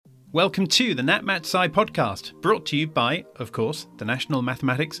Welcome to the Nat Mat Sci podcast, brought to you by, of course, the National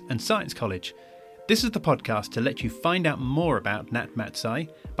Mathematics and Science College. This is the podcast to let you find out more about Nat Mat Sci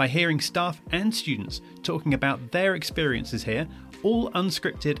by hearing staff and students talking about their experiences here, all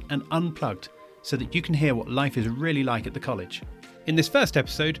unscripted and unplugged, so that you can hear what life is really like at the college. In this first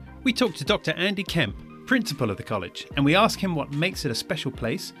episode, we talk to Dr Andy Kemp, principal of the college, and we ask him what makes it a special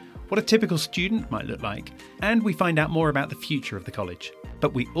place, what a typical student might look like, and we find out more about the future of the college.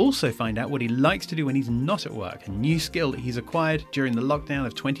 But we also find out what he likes to do when he's not at work, a new skill that he's acquired during the lockdown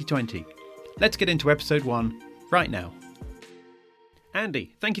of 2020. Let's get into episode 1 right now.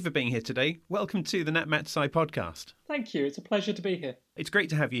 Andy, thank you for being here today. Welcome to the Nat Mat Sci podcast. Thank you. It's a pleasure to be here. It's great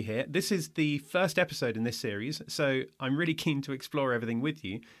to have you here. This is the first episode in this series, so I'm really keen to explore everything with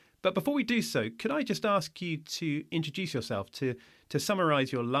you. But before we do so, could I just ask you to introduce yourself, to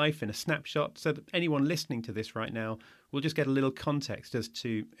summarise your life in a snapshot so that anyone listening to this right now will just get a little context as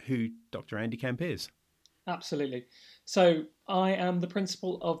to who Dr Andy Kemp is? Absolutely. So I am the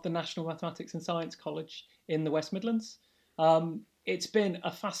principal of the National Mathematics and Science College in the West Midlands. It's been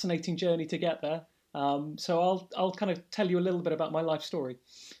a fascinating journey to get there. So I'll kind of tell you a little bit about my life story.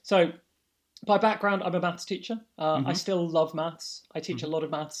 So by background, I'm a maths teacher. I still love maths. I teach a lot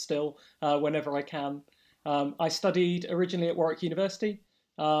of maths still whenever I can. I studied originally at Warwick University.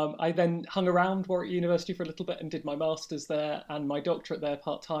 I then hung around Warwick University for a little bit and did my master's there and my doctorate there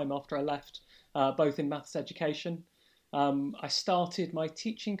part-time after I left, both in maths education. I started my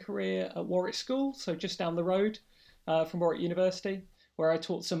teaching career at Warwick School, so just down the road from Warwick University, where I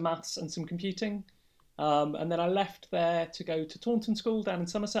taught some maths and some computing. And then I left there to go to Taunton School down in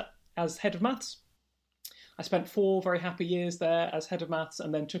Somerset as head of maths. I spent 4 very happy years there as head of maths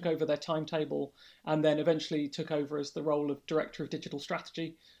and then took over their timetable and then eventually took over as the role of director of digital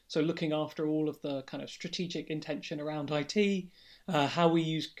strategy. So looking after all of the kind of strategic intention around IT, how we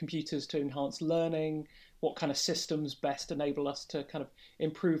use computers to enhance learning, what kind of systems best enable us to kind of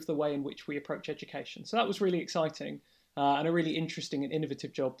improve the way in which we approach education. So that was really exciting and a really interesting and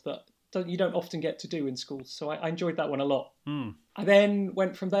innovative job that you don't often get to do in schools. So I enjoyed that one a lot. I then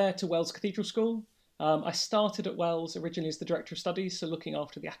went from there to Wells Cathedral School. I started at Wells originally as the Director of Studies, so looking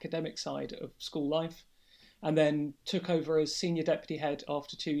after the academic side of school life, and then took over as Senior Deputy Head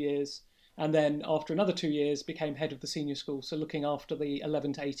after 2 years, and then after another 2 years became Head of the Senior School, so looking after the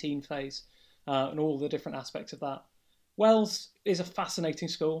 11 to 18 phase and all the different aspects of that. Wells is a fascinating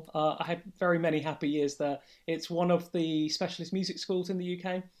school. I had very many happy years there. It's one of the specialist music schools in the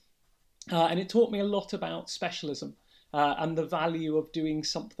UK, and it taught me a lot about specialism. And the value of doing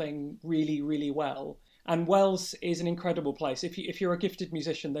something really, really well. And Wells is an incredible place. If you're a gifted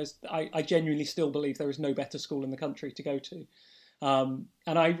musician, I genuinely still believe there is no better school in the country to go to. And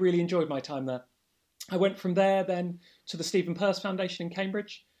I really enjoyed my time there. I went from there then to the Stephen Peirce Foundation in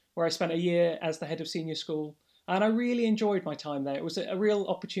Cambridge, where I spent a year as the head of senior school. And I really enjoyed my time there. It was a real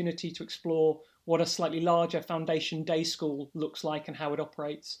opportunity to explore what a slightly larger foundation day school looks like and how it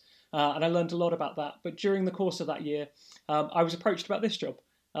operates. And I learned a lot about that. But during the course of that year, I was approached about this job.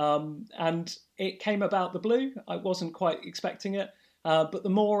 And it came about the blue. I wasn't quite expecting it. But the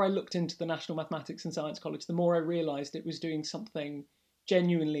more I looked into the National Mathematics and Science College, the more I realised it was doing something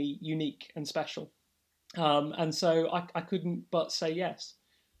genuinely unique and special. And so I couldn't but say yes.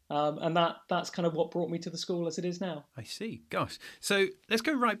 And that's kind of what brought me to the school as it is now. I see. Gosh. So let's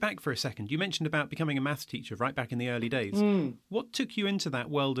go right back for a second. You mentioned about becoming a maths teacher right back in the early days. What took you into that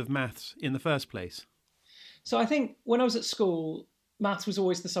world of maths in the first place? So I think when I was at school, maths was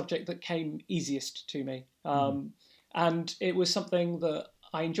always the subject that came easiest to me. And it was something that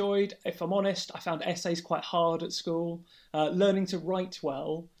I enjoyed. If I'm honest, I found essays quite hard at school. Learning to write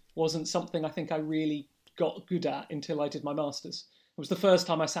well wasn't something I think I really got good at until I did my master's. It was the first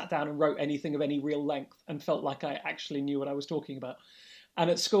time I sat down and wrote anything of any real length and felt like I actually knew what I was talking about. And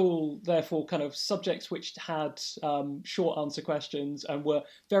at school, therefore, kind of subjects which had short answer questions and were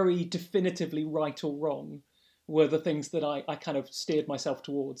very definitively right or wrong were the things that I kind of steered myself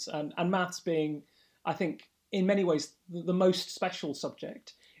towards. And maths being, I think, in many ways, the most special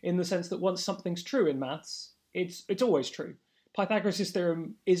subject, in the sense that once something's true in maths, it's always true. Pythagoras'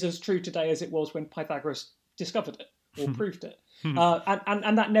 theorem is as true today as it was when Pythagoras discovered it or proved it.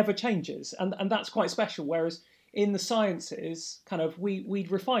 And that never changes. And that's quite special. Whereas in the sciences, kind of we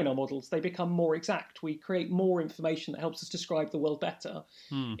refine our models. They become more exact. We create more information that helps us describe the world better.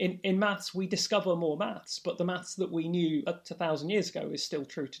 In maths, we discover more maths, but the maths that we knew up to 1,000 years ago is still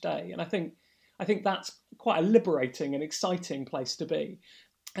true today. And I think that's quite a liberating and exciting place to be.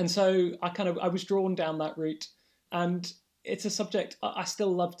 And so I was drawn down that route, and it's a subject I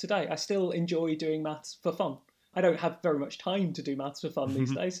still love today. I still enjoy doing maths for fun. I don't have very much time to do maths for fun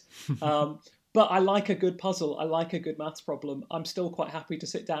these days. But I like a good puzzle. I like a good maths problem. I'm still quite happy to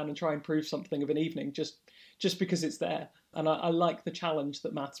sit down and try and prove something of an evening just because it's there. And I like the challenge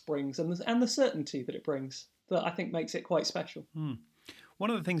that maths brings and the certainty that it brings that I think makes it quite special. One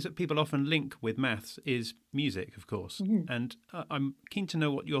of the things that people often link with maths is music, of course. And I'm keen to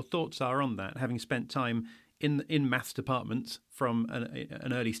know what your thoughts are on that, having spent time in maths departments from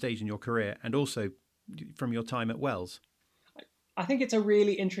an early stage in your career and also from your time at Wells. I think it's a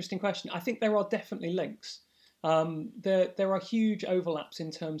really interesting question. I think there are definitely links. There are huge overlaps in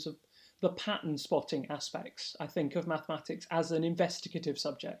terms of the pattern spotting aspects, I think, of mathematics as an investigative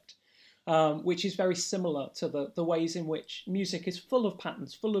subject, which is very similar to the ways in which music is full of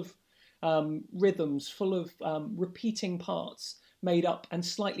patterns, full of rhythms, full of repeating parts made up and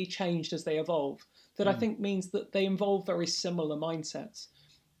slightly changed as they evolve, that I think means that they involve very similar mindsets.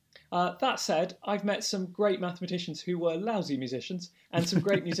 That said, I've met some great mathematicians who were lousy musicians and some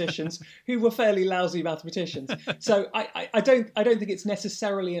great musicians who were fairly lousy mathematicians. So I don't think it's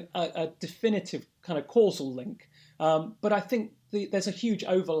necessarily a definitive kind of causal link, but I think there's a huge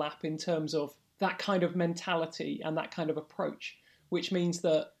overlap in terms of that kind of mentality and that kind of approach, which means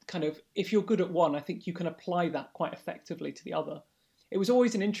that kind of if you're good at one, I think you can apply that quite effectively to the other. It was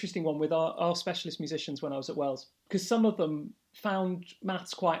always an interesting one with our specialist musicians when I was at Wells, because some of them found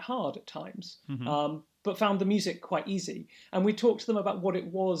maths quite hard at times, but found the music quite easy. And we talked to them about what it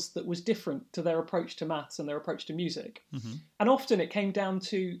was that was different to their approach to maths and their approach to music. And often it came down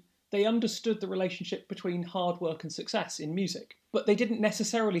to they understood the relationship between hard work and success in music, but they didn't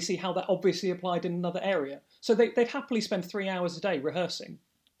necessarily see how that obviously applied in another area. So they'd happily spend 3 hours a day rehearsing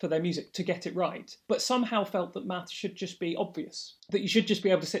for their music to get it right, but somehow felt that maths should just be obvious, that you should just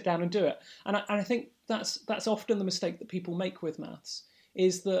be able to sit down and do it. And I think that's often the mistake that people make with maths,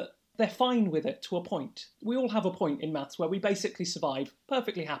 is that they're fine with it to a point. We all have a point in maths where we basically survive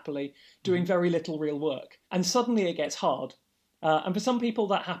perfectly happily doing very little real work, and suddenly it gets hard. And for some people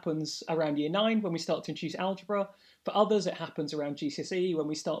that happens around year 9 when we start to introduce algebra. For others, it happens around GCSE when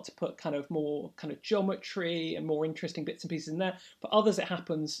we start to put kind of more kind of geometry and more interesting bits and pieces in there. For others, it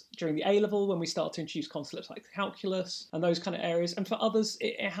happens during the A-level when we start to introduce concepts like calculus and those kind of areas. And for others,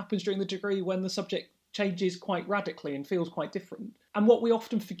 it happens during the degree when the subject changes quite radically and feels quite different. And what we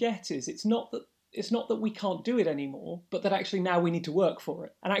often forget is it's not that we can't do it anymore, but that actually now we need to work for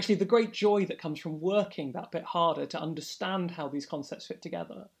it. And actually the great joy that comes from working that bit harder to understand how these concepts fit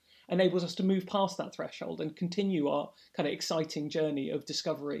together enables us to move past that threshold and continue our kind of exciting journey of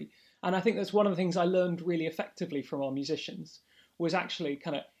discovery. And I think that's one of the things I learned really effectively from our musicians, was actually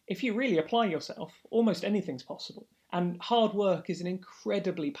kind of, if you really apply yourself, almost anything's possible. And hard work is an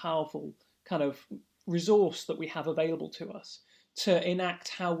incredibly powerful kind of resource that we have available to us to enact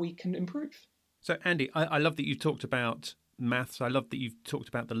how we can improve. So, Andy, I love that you've talked about maths. I love that you've talked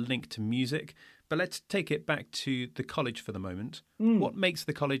about the link to music. But let's take it back to the college for the moment. What makes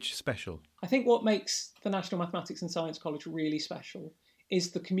the college special? I think what makes the National Mathematics and Science College really special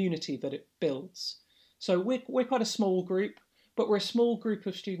is the community that it builds. So we're quite a small group, but we're a small group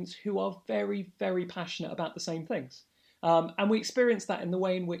of students who are very, very passionate about the same things. And we experience that in the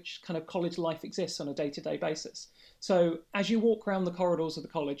way in which kind of college life exists on a day-to-day basis. So as you walk around the corridors of the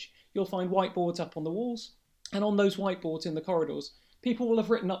college, you'll find whiteboards up on the walls. And on those whiteboards in the corridors, people will have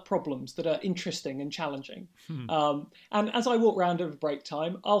written up problems that are interesting and challenging. And as I walk around over break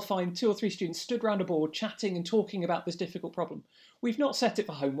time, I'll find 2 or 3 students stood around a board chatting and talking about this difficult problem. We've not set it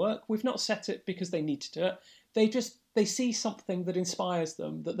for homework. We've not set it because they need to do it. They see something that inspires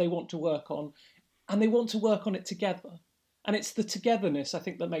them, that they want to work on, and they want to work on it together. And it's the togetherness, I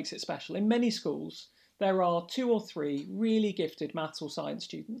think, that makes it special. In many schools, there are 2 or 3 really gifted maths or science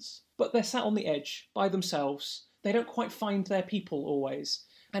students, but they're sat on the edge by themselves. They don't quite find their people always.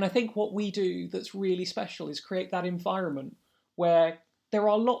 And I think what we do that's really special is create that environment where there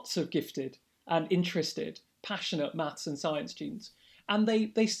are lots of gifted and interested, passionate maths and science students. And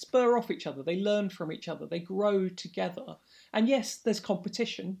they spur off each other, they learn from each other, they grow together. And yes, there's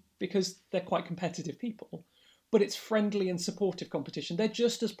competition because they're quite competitive people, but it's friendly and supportive competition. They're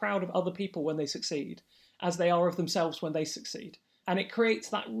just as proud of other people when they succeed as they are of themselves when they succeed. And it creates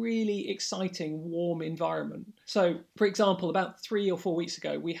that really exciting, warm environment. So, for example, about 3 or 4 weeks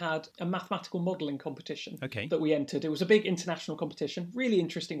ago, we had a mathematical modelling competition that we entered. It was a big international competition, really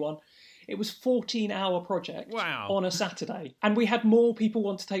interesting one. It was a 14-hour project on a Saturday. And we had more people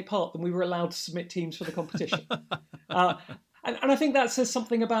want to take part than we were allowed to submit teams for the competition. And I think that says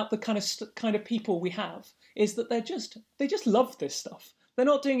something about the kind of people we have, is that they just love this stuff. They're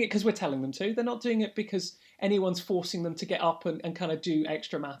not doing it because we're telling them to. They're not doing it because anyone's forcing them to get up and kind of do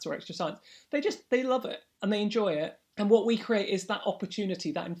extra maths or extra science. They love it and they enjoy it. And what we create is that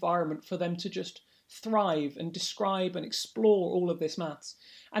opportunity, that environment for them to just thrive and describe and explore all of this maths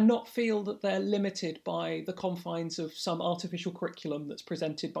and not feel that they're limited by the confines of some artificial curriculum that's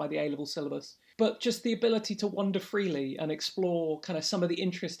presented by the A-level syllabus, but just the ability to wander freely and explore kind of some of the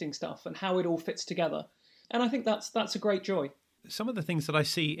interesting stuff and how it all fits together. And I think that's a great joy. Some of the things that I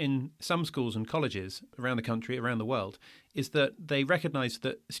see in some schools and colleges around the country, around the world, is that they recognise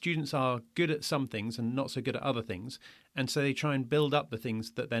that students are good at some things and not so good at other things. And so they try and build up the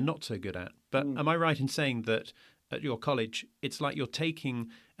things that they're not so good at. But am I right in saying that at your college, it's like you're taking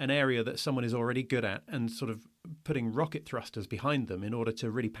an area that someone is already good at and sort of putting rocket thrusters behind them in order to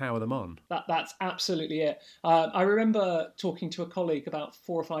really power them on? That's absolutely it. I remember talking to a colleague about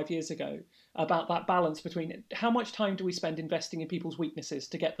 4 or 5 years ago about that balance between how much time do we spend investing in people's weaknesses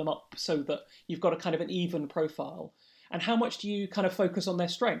to get them up so that you've got a kind of an even profile, and how much do you kind of focus on their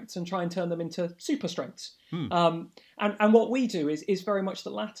strengths and try and turn them into super strengths. And what we do is very much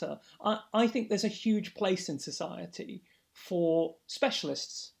the latter. I think there's a huge place in society for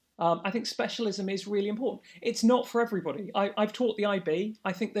specialists. I think specialism is really important. It's not for everybody. I've taught the IB.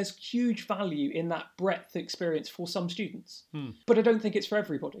 I think there's huge value in that breadth experience for some students, but I don't think it's for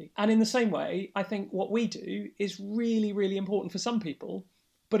everybody. And in the same way, I think what we do is really, really important for some people,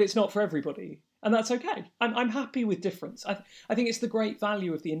 but it's not for everybody. And that's okay. I'm happy with difference. I think it's the great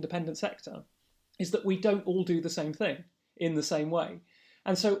value of the independent sector is that we don't all do the same thing in the same way.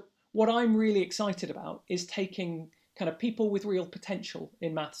 And so what I'm really excited about is taking kind of people with real potential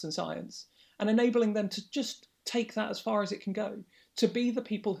in maths and science and enabling them to just take that as far as it can go, to be the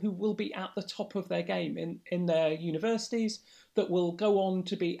people who will be at the top of their game in their universities, that will go on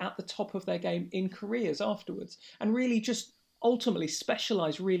to be at the top of their game in careers afterwards, and really just ultimately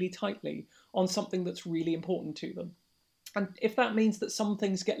specialise really tightly on something that's really important to them. And if that means that some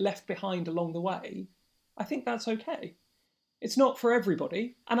things get left behind along the way, I think that's okay. It's not for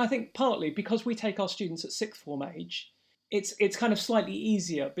everybody. And I think partly because we take our students at sixth form age, it's kind of slightly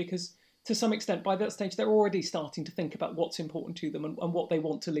easier because to some extent by that stage they're already starting to think about what's important to them and what they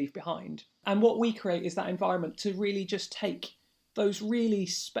want to leave behind. And what we create is that environment to really just take those really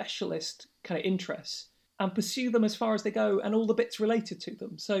specialist kind of interests and pursue them as far as they go and all the bits related to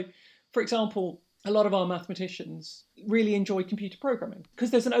them. So, for example, a lot of our mathematicians really enjoy computer programming because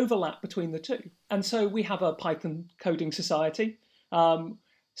there's an overlap between the two. And so we have a Python coding society.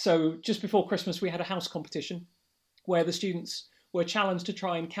 So just before Christmas, we had a house competition where the students were challenged to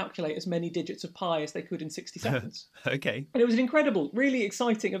try and calculate as many digits of pi as they could in 60 seconds. Okay. And it was an incredible, really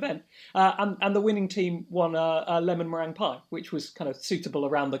exciting event. And the winning team won a lemon meringue pie, which was kind of suitable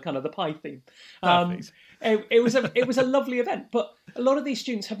around the kind of the pie theme. It was a lovely event, but a lot of these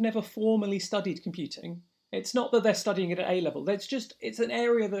students have never formally studied computing. It's not that they're studying it at A-level. It's an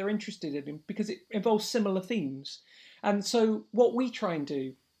area they're interested in because it involves similar themes. And so what we try and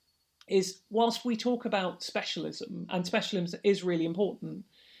do is, whilst we talk about specialism, and specialism is really important,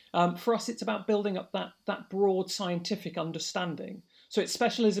 for us it's about building up that broad scientific understanding. So it's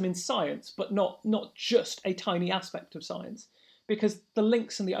specialism in science, but not just a tiny aspect of science, because the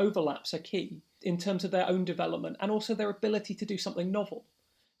links and the overlaps are key in terms of their own development and also their ability to do something novel.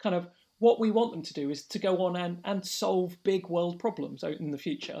 Kind of what we want them to do is to go on and solve big world problems out in the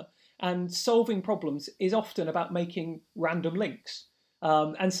future. And solving problems is often about making random links.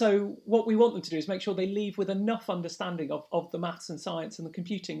 And so what we want them to do is make sure they leave with enough understanding of the maths and science and the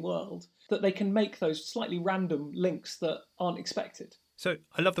computing world that they can make those slightly random links that aren't expected. So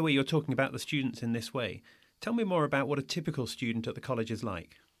I love the way you're talking about the students in this way. Tell me more about what a typical student at the college is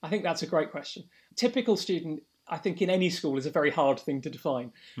like. I think that's a great question. Typical student, I think in any school, is a very hard thing to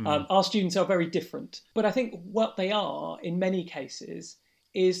define. Our students are very different. But I think what they are, in many cases,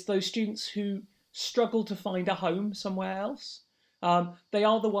 is those students who struggle to find a home somewhere else. They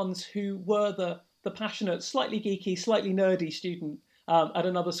are the ones who were the passionate, slightly geeky, slightly nerdy student at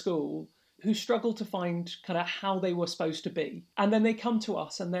another school who struggled to find kind of how they were supposed to be. And then they come to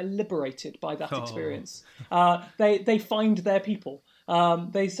us and they're liberated by that experience. They find their people.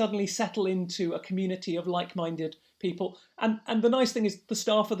 They suddenly settle into a community of like-minded people. And the nice thing is the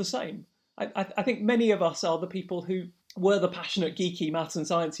staff are the same. I think many of us are the people who were the passionate, geeky, maths and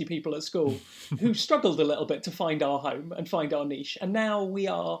sciencey people at school who struggled a little bit to find our home and find our niche. And now we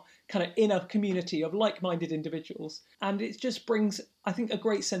are kind of in a community of like-minded individuals. And it just brings, I think, a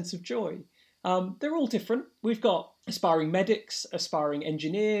great sense of joy. They're all different. We've got aspiring medics, aspiring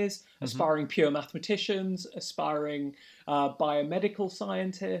engineers, aspiring pure mathematicians, aspiring biomedical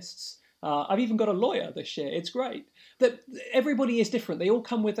scientists. I've even got a lawyer this year. It's great. That everybody is different. They all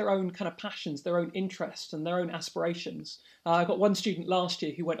come with their own kind of passions, their own interests, and their own aspirations. I got one student last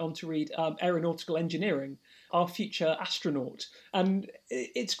year who went on to read aeronautical engineering, our future astronaut, and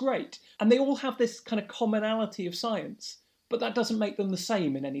it's great. And they all have this kind of commonality of science, but that doesn't make them the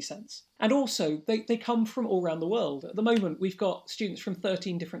same in any sense. And also, they come from all around the world. At the moment, we've got students from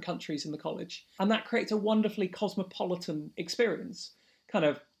 13 different countries in the college, and that creates a wonderfully cosmopolitan experience. Kind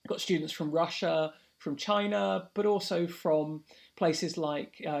of got students from Russia, from China, but also from places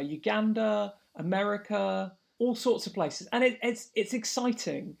like Uganda, America, all sorts of places. And it's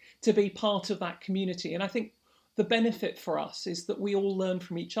exciting to be part of that community. And I think the benefit for us is that we all learn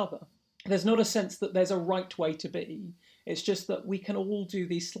from each other. There's not a sense that there's a right way to be. It's just that we can all do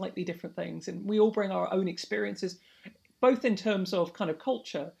these slightly different things, and we all bring our own experiences, both in terms of kind of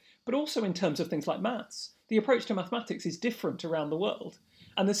culture, but also in terms of things like maths. The approach to mathematics is different around the world.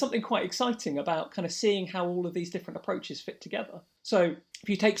 And there's something quite exciting about kind of seeing how all of these different approaches fit together. So if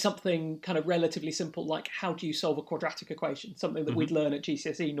you take something kind of relatively simple, like how do you solve a quadratic equation, something that we'd learn at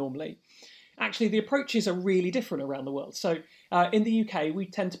GCSE normally, actually the approaches are really different around the world. So in the UK, we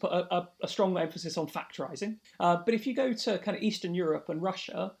tend to put a strong emphasis on factorising. But if you go to kind of Eastern Europe and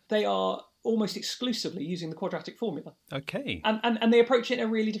Russia, they are almost exclusively using the quadratic formula. Okay. And they approach it in a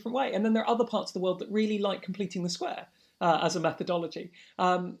really different way. And then there are other parts of the world that really like completing the square. As a methodology.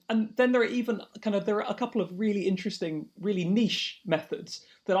 And then there are a couple of really interesting, really niche methods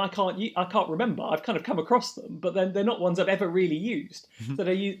that I can't remember. I've kind of come across them, but then they're not ones I've ever really used that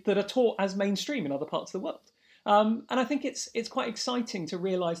are taught as mainstream in other parts of the world. And I think it's quite exciting to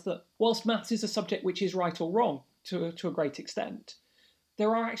realise that whilst maths is a subject which is right or wrong to a great extent,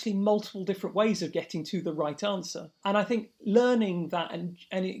 there are actually multiple different ways of getting to the right answer. And I think learning that and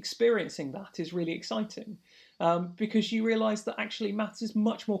experiencing that is really exciting. Because you realise that actually maths is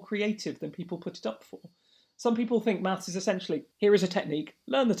much more creative than people put it up for. Some people think maths is essentially, here is a technique,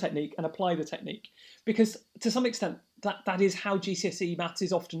 learn the technique and apply the technique. Because to some extent, that is how GCSE maths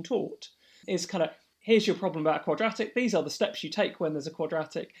is often taught. It's kind of, here's your problem about a quadratic, these are the steps you take when there's a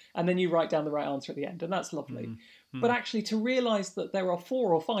quadratic, and then you write down the right answer at the end, and that's lovely. But actually to realise that there are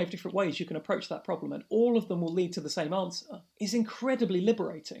 4 or 5 different ways you can approach that problem, and all of them will lead to the same answer, is incredibly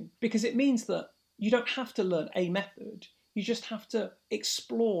liberating. Because it means that you don't have to learn a method. You just have to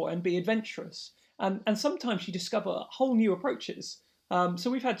explore and be adventurous. And sometimes you discover whole new approaches.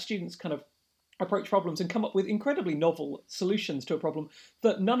 So we've had students kind of approach problems and come up with incredibly novel solutions to a problem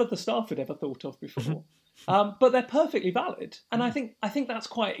that none of the staff had ever thought of before. But they're perfectly valid. And I think that's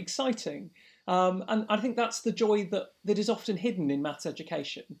quite exciting. And I think that's the joy that is often hidden in maths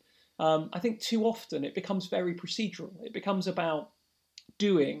education. I think too often it becomes very procedural. It becomes about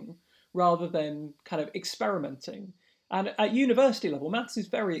doing rather than kind of experimenting. And at university level, maths is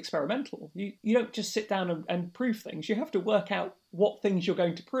very experimental. You don't just sit down and prove things. You have to work out what things you're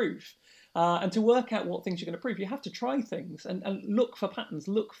going to prove. And to work out what things you're going to prove, you have to try things and look for patterns,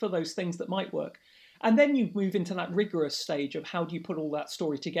 look for those things that might work. And then you move into that rigorous stage of how do you put all that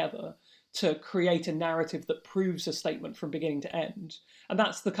story together to create a narrative that proves a statement from beginning to end. And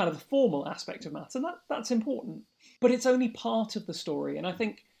that's the kind of the formal aspect of maths. And that's important. But it's only part of the story. And I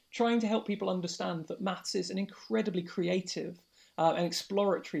think trying to help people understand that maths is an incredibly creative and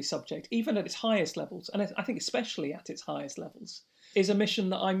exploratory subject, even at its highest levels, and I think especially at its highest levels, is a mission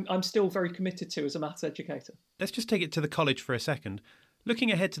that I'm still very committed to as a maths educator. Let's just take it to the college for a second. Looking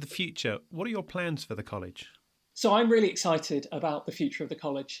ahead to the future, what are your plans for the college? So I'm really excited about the future of the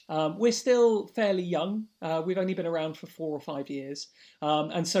college. We're still fairly young. We've only been around for 4 or 5 years.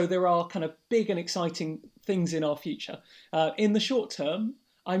 And so there are kind of big and exciting things in our future. In the short term,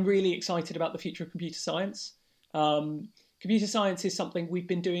 I'm really excited about the future of computer science. Computer science is something we've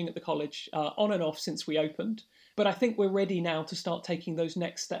been doing at the college on and off since we opened. But I think we're ready now to start taking those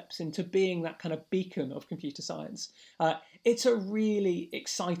next steps into being that kind of beacon of computer science. It's a really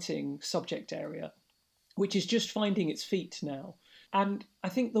exciting subject area, which is just finding its feet now. And I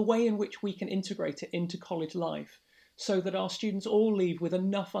think the way in which we can integrate it into college life so that our students all leave with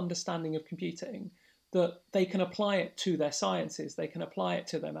enough understanding of computing that they can apply it to their sciences, they can apply it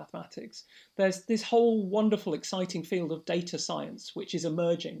to their mathematics. There's this whole wonderful, exciting field of data science, which is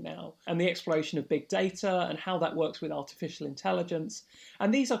emerging now, and the exploration of big data and how that works with artificial intelligence.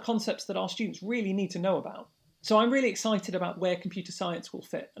 And these are concepts that our students really need to know about. So I'm really excited about where computer science will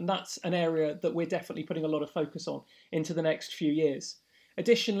fit, and that's an area that we're definitely putting a lot of focus on into the next few years.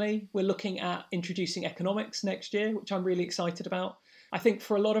 Additionally, we're looking at introducing economics next year, which I'm really excited about. I think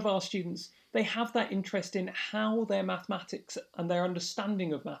for a lot of our students, they have that interest in how their mathematics and their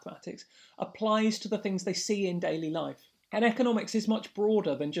understanding of mathematics applies to the things they see in daily life. And economics is much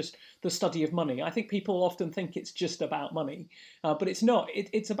broader than just the study of money. I think people often think it's just about money, but it's not.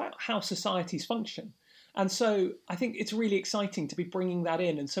 It's about how societies function. And so I think it's really exciting to be bringing that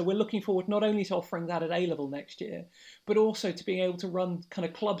in. And so we're looking forward not only to offering that at A-level next year, but also to being able to run kind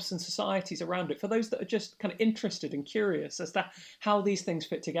of clubs and societies around it for those that are just kind of interested and curious as to how these things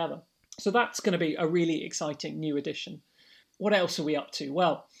fit together. So that's going to be a really exciting new addition. What else are we up to?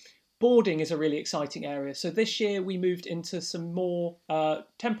 Well, boarding is a really exciting area. So this year we moved into some more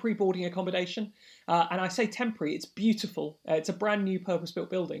temporary boarding accommodation. And I say temporary, it's beautiful. It's a brand new purpose-built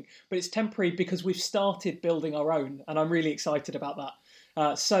building, but it's temporary because we've started building our own. And I'm really excited about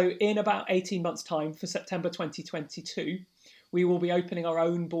that. So in about 18 months' time, for September 2022, we will be opening our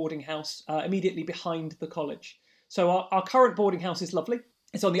own boarding house immediately behind the college. So our current boarding house is lovely.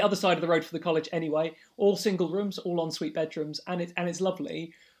 It's on the other side of the road for the college anyway. All single rooms, all ensuite bedrooms, and it's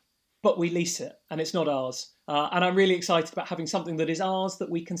lovely. But we lease it, and it's not ours. And I'm really excited about having something that is ours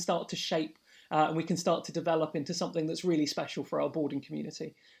that we can start to shape and we can start to develop into something that's really special for our boarding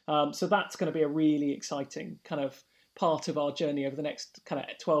community. So that's going to be a really exciting kind of part of our journey over the next kind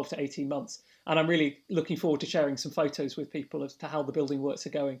of 12 to 18 months. And I'm really looking forward to sharing some photos with people as to how the building works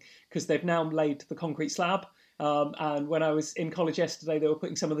are going, because they've now laid the concrete slab. And when I was in college yesterday, they were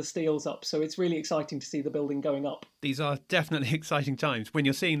putting some of the steels up. So it's really exciting to see the building going up. These are definitely exciting times. When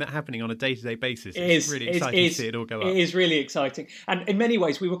you're seeing that happening on a day-to-day basis, it's really exciting to see it all go up. It is really exciting. And in many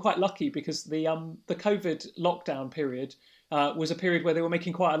ways, we were quite lucky because the COVID lockdown period was a period where they were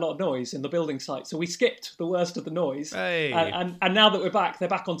making quite a lot of noise in the building site. So we skipped the worst of the noise. Hey. And now that we're back, they're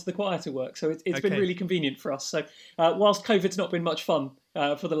back onto the quieter work. So it's been really convenient for us. So whilst COVID's not been much fun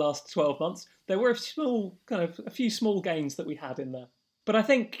for the last 12 months, there were a few small gains that we had in there. But I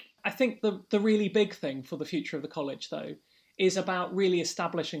think the really big thing for the future of the college, though, is about really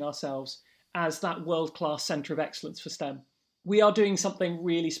establishing ourselves as that world-class centre of excellence for STEM. We are doing something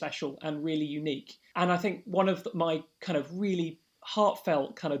really special and really unique. And I think one of my kind of really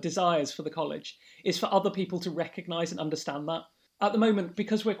heartfelt kind of desires for the college is for other people to recognise and understand that. At the moment,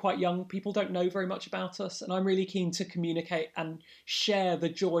 because we're quite young, people don't know very much about us. And I'm really keen to communicate and share the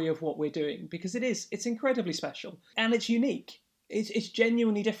joy of what we're doing, because it's incredibly special and it's unique. It's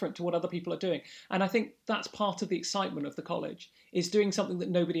genuinely different to what other people are doing. And I think that's part of the excitement of the college, is doing something that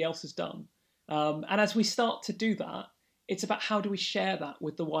nobody else has done. And as we start to do that, it's about how do we share that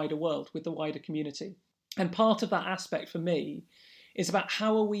with the wider world, with the wider community. And part of that aspect for me is about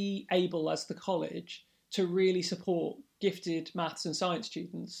how are we able as the college to really support gifted maths and science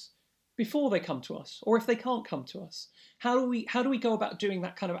students before they come to us, or if they can't come to us. How do we go about doing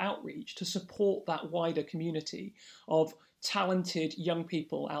that kind of outreach to support that wider community of talented young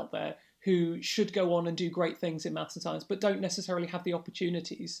people out there who should go on and do great things in maths and science, but don't necessarily have the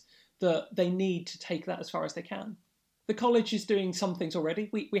opportunities that they need to take that as far as they can? The college is doing some things already.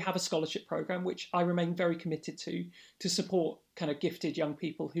 We have a scholarship programme, which I remain very committed to support kind of gifted young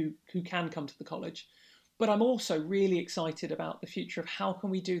people who can come to the college. But I'm also really excited about the future of how can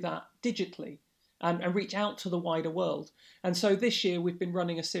we do that digitally and reach out to the wider world. And so this year we've been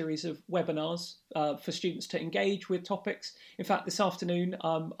running a series of webinars for students to engage with topics. In fact, this afternoon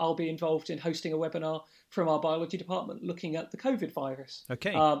I'll be involved in hosting a webinar from our biology department looking at the COVID virus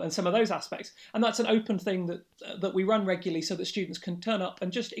and some of those aspects. And that's an open thing that we run regularly so that students can turn up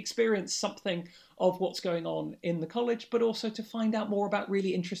and just experience something of what's going on in the college, but also to find out more about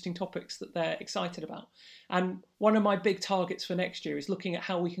really interesting topics that they're excited about. And one of my big targets for next year is looking at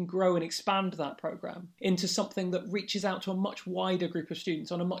how we can grow and expand that programme into something that reaches out to a much wider group of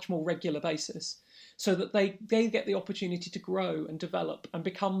students on a much more regular basis, so that they get the opportunity to grow and develop and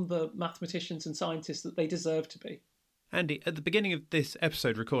become the mathematicians and scientists that they deserve to be. Andy, at the beginning of this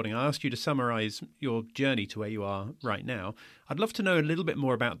episode recording, I asked you to summarise your journey to where you are right now. I'd love to know a little bit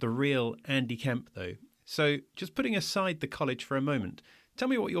more about the real Andy Kemp, though. So just putting aside the college for a moment, tell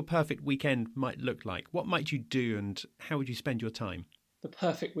me what your perfect weekend might look like. What might you do and how would you spend your time? The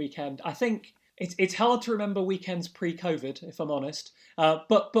perfect weekend. I think it's hard to remember weekends pre-COVID, if I'm honest.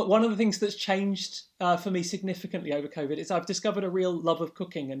 But one of the things that's changed for me significantly over COVID is I've discovered a real love of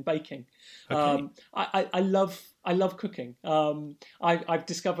cooking and baking. Okay. I love cooking. I've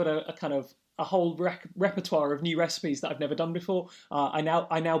discovered a whole repertoire of new recipes that I've never done before. I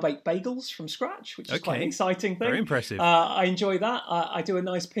now bake bagels from scratch, which is quite an exciting thing. Very impressive. I enjoy that. I do a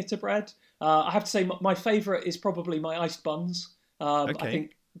nice pita bread. I have to say my favourite is probably my iced buns. I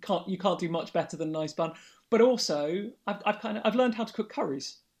think you can't do much better than an iced bun. But also, I've learned how to cook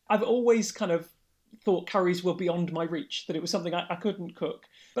curries. I've always kind of thought curries were beyond my reach, that it was something I couldn't cook.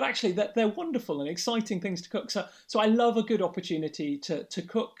 But actually, they're wonderful and exciting things to cook. So I love a good opportunity to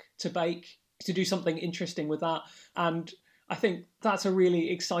cook, to bake, to do something interesting with that. And I think that's a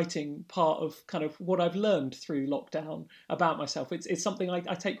really exciting part of kind of what I've learned through lockdown about myself. It's something I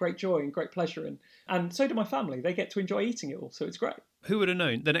take great joy and great pleasure in. And so do my family. They get to enjoy eating it all, so it's great. Who would have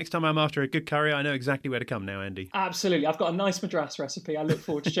known? The next time I'm after a good curry, I know exactly where to come now, Andy. Absolutely. I've got a nice madras recipe. I look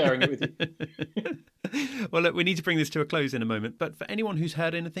forward to sharing it with you. Well, look, we need to bring this to a close in a moment. But for anyone who's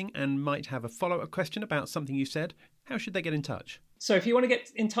heard anything and might have a follow-up question about something you said, how should they get in touch? So if you want to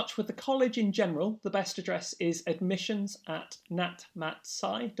get in touch with the college in general, the best address is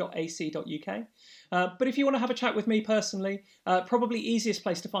admissions@natmatsci.ac.uk. But if you want to have a chat with me personally, probably easiest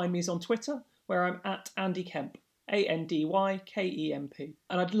place to find me is on Twitter, where I'm at Andy Kemp, ANDYKEMP.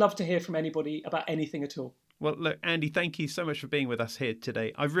 And I'd love to hear from anybody about anything at all. Well, look, Andy, thank you so much for being with us here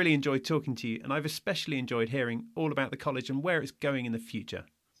today. I've really enjoyed talking to you, and I've especially enjoyed hearing all about the college and where it's going in the future.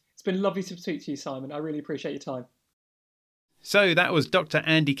 It's been lovely to speak to you, Simon. I really appreciate your time. So that was Dr.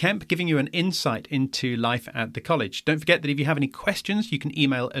 Andy Kemp giving you an insight into life at the college. Don't forget that if you have any questions, you can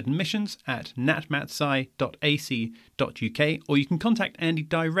email admissions@natmatsci.ac.uk, or you can contact Andy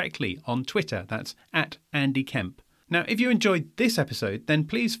directly on Twitter. That's @AndyKemp. Now, if you enjoyed this episode, then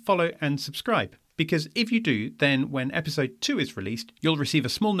please follow and subscribe, because if you do, then when episode 2 is released, you'll receive a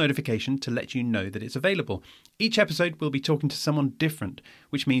small notification to let you know that it's available. Each episode will be talking to someone different,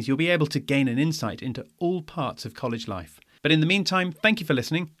 which means you'll be able to gain an insight into all parts of college life. But in the meantime, thank you for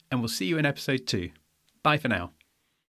listening, and we'll see you in episode 2. Bye for now.